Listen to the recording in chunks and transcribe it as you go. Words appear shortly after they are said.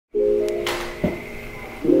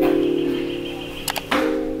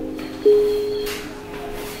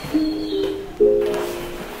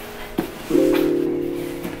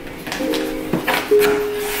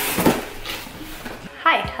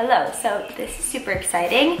So this is super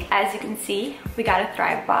exciting. As you can see, we got a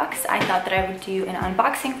Thrive box. I thought that I would do an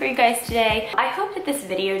unboxing for you guys today. I hope that this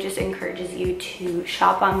video just encourages you to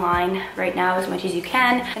shop online right now as much as you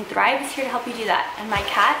can. And Thrive is here to help you do that. And my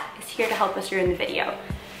cat is here to help us during the video.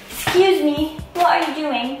 Excuse me, what are you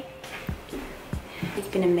doing? It's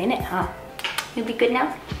been a minute, huh? You'll be good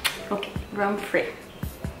now? Okay, roam free.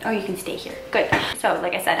 Oh, you can stay here. Good. So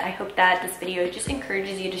like I said, I hope that this video just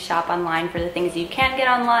encourages you to shop online for the things you can get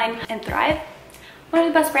online. And Thrive, one of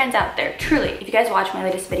the best brands out there, truly. If you guys watched my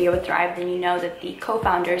latest video with Thrive, then you know that the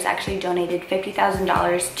co-founders actually donated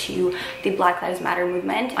 $50,000 to the Black Lives Matter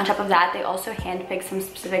movement. On top of that, they also handpicked some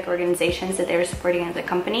specific organizations that they were supporting as a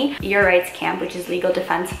company. Your Rights Camp, which is Legal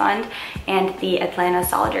Defense Fund, and the Atlanta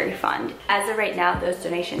Solidarity Fund. As of right now, those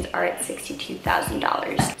donations are at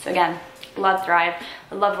 $62,000. So again, love Thrive.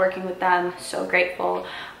 I love working with them. So grateful.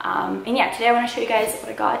 And yeah, today I want to show you guys what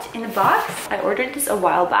I got in the box. I ordered this a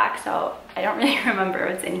while back, so I don't really remember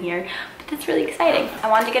what's in here, but that's really exciting. I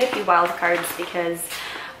wanted to get a few wild cards because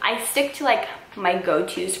I stick to like my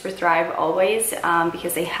go-tos for Thrive always,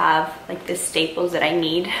 because they have like the staples that I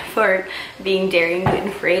need for being dairy and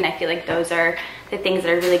gluten-free, and I feel like those are the things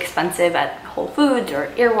that are really expensive at Whole Foods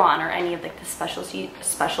or Erewhon or any of like the specialty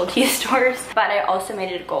stores. But I also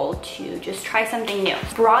made it a goal to just try something new,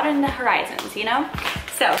 broaden the horizons, you know?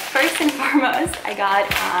 So first and foremost, I got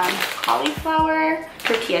cauliflower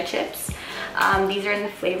tortilla chips. These are in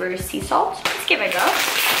the flavor sea salt. Let's give it a go.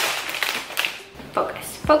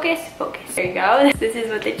 Focus, focus, focus. There you go. This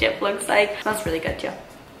is what the chip looks like. It smells really good too.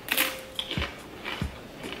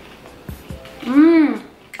 Mmm.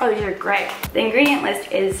 Oh, these are great. The ingredient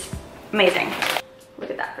list is amazing. Look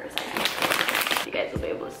at that for a second. You guys will be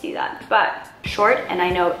able to see that. But short, and I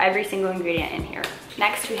know every single ingredient in here.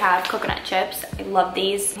 Next, we have coconut chips. I love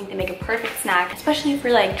these. I think they make a perfect snack, especially for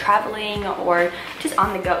like traveling or just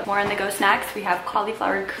on the go. More on the go snacks, we have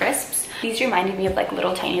cauliflower crisps. These reminded me of like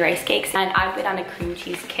little tiny rice cakes, and I've been on a cream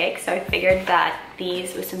cheese kick, so I figured that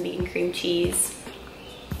these with some vegan cream cheese.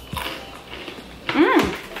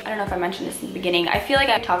 I don't know if I mentioned this in the beginning. I feel like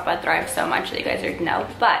I talk about Thrive so much that you guys already know,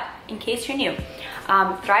 but in case you're new,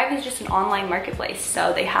 Thrive is just an online marketplace.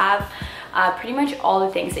 So they have pretty much all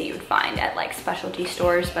the things that you would find at like specialty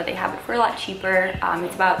stores, but they have it for a lot cheaper.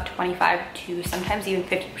 It's about 25 to sometimes even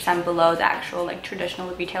 50% below the actual like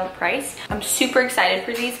traditional retail price. I'm super excited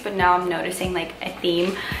for these, but now I'm noticing like a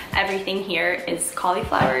theme. Everything here is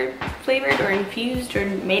cauliflower flavored or infused or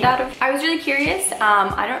made out of. I was really curious.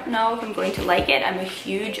 I don't know if I'm going to like it. I'm a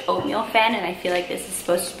huge oatmeal fan, and I feel like this is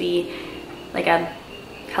supposed to be like a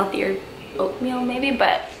healthier oatmeal maybe,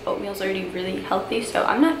 but oatmeal's already really healthy, so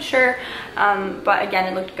I'm not sure. But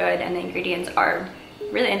again, it looked good, and the ingredients are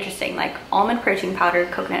really interesting, like almond protein powder,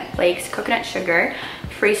 coconut flakes, coconut sugar,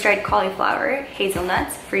 freeze-dried cauliflower,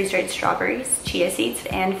 hazelnuts, freeze-dried strawberries, chia seeds,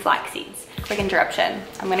 and flax seeds. Quick interruption.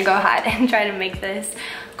 I'm gonna go ahead and try to make this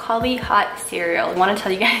cauli hot cereal. I want to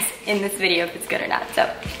tell you guys in this video if it's good or not,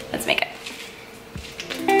 so let's make it.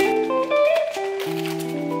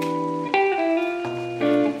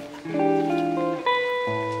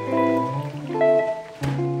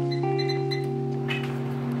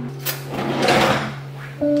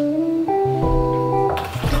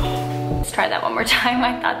 Try that one more time.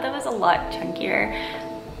 I thought that was a lot chunkier,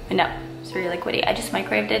 but no, it's really liquidy. I just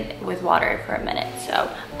microwaved it with water for a minute. So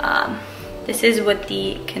this is what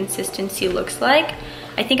the consistency looks like.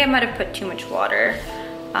 I think I might have put too much water,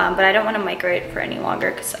 but I don't want to microwave it for any longer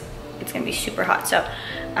because it's gonna be super hot. So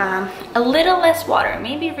a little less water.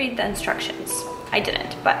 Maybe read the instructions. I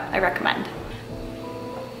didn't, but I recommend.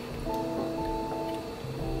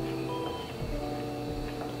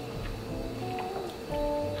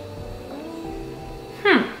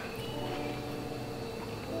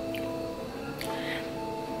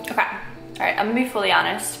 Alright, I'm gonna be fully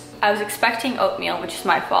honest. I was expecting oatmeal, which is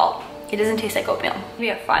my fault. It doesn't taste like oatmeal. Maybe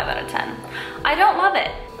a 5 out of 10. I don't love it.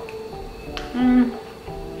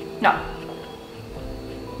 No.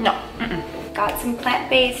 Got some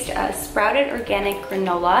plant-based sprouted organic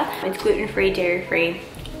granola. It's gluten-free, dairy-free,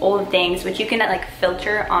 all the things, which you can like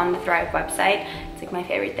filter on the Thrive website. It's like my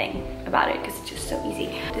favorite thing about it because it's just so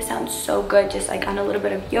easy. This sounds so good, just like on a little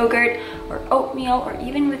bit of yogurt or oatmeal, or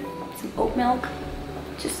even with some oat milk.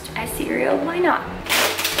 Just as cereal, why not?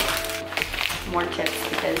 More chips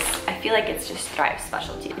because I feel like it's just Thrive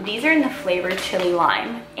specialty. These are in the flavor chili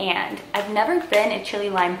lime, and I've never been a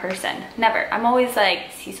chili lime person. Never. I'm always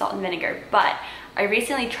like sea salt and vinegar, but I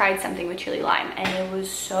recently tried something with chili lime and it was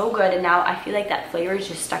so good, and now I feel like that flavor is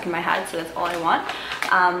just stuck in my head, so that's all I want.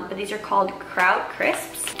 But these are called Kraut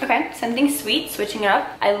Crisps. Okay, something sweet, switching it up.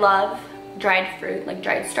 I love dried fruit, like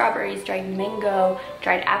dried strawberries, dried mango,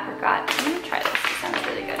 dried apricot. I'm gonna try this. It sounds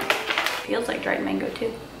really good. Feels like dried mango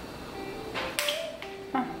too.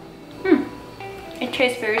 It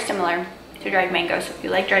tastes very similar to dried mango, so if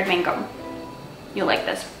you like dried mango, you'll like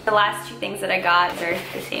this. The last two things that I got are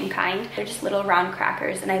the same kind. They're just little round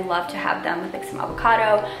crackers, and I love to have them with like some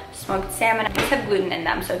avocado, smoked salmon. These have gluten in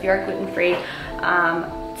them, so if you're gluten-free,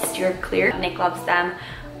 steer clear. Nick loves them.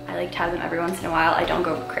 I like to have them every once in a while. I don't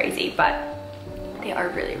go crazy, but they are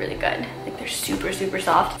really, really good. Like they're super, super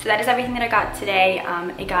soft. So that is everything that I got today.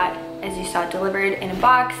 It got, as you saw, delivered in a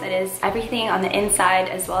box. That is everything on the inside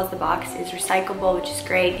as well as the box is recyclable, which is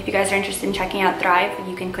great. If you guys are interested in checking out Thrive,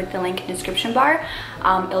 you can click the link in the description bar.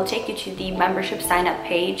 It'll take you to the membership sign up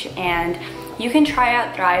page, and you can try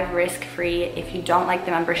out Thrive risk-free. If you don't like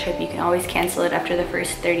the membership, you can always cancel it after the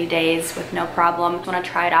first 30 days with no problem. If you want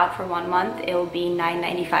to try it out for 1 month, it will be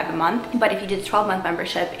 $9.95 a month. But if you did a 12-month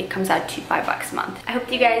membership, it comes out to $5 a month. I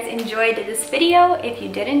hope you guys enjoyed this video. If you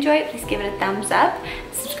did enjoy it, please give it a thumbs up.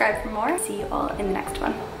 Subscribe for more. See you all in the next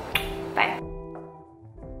one. Bye.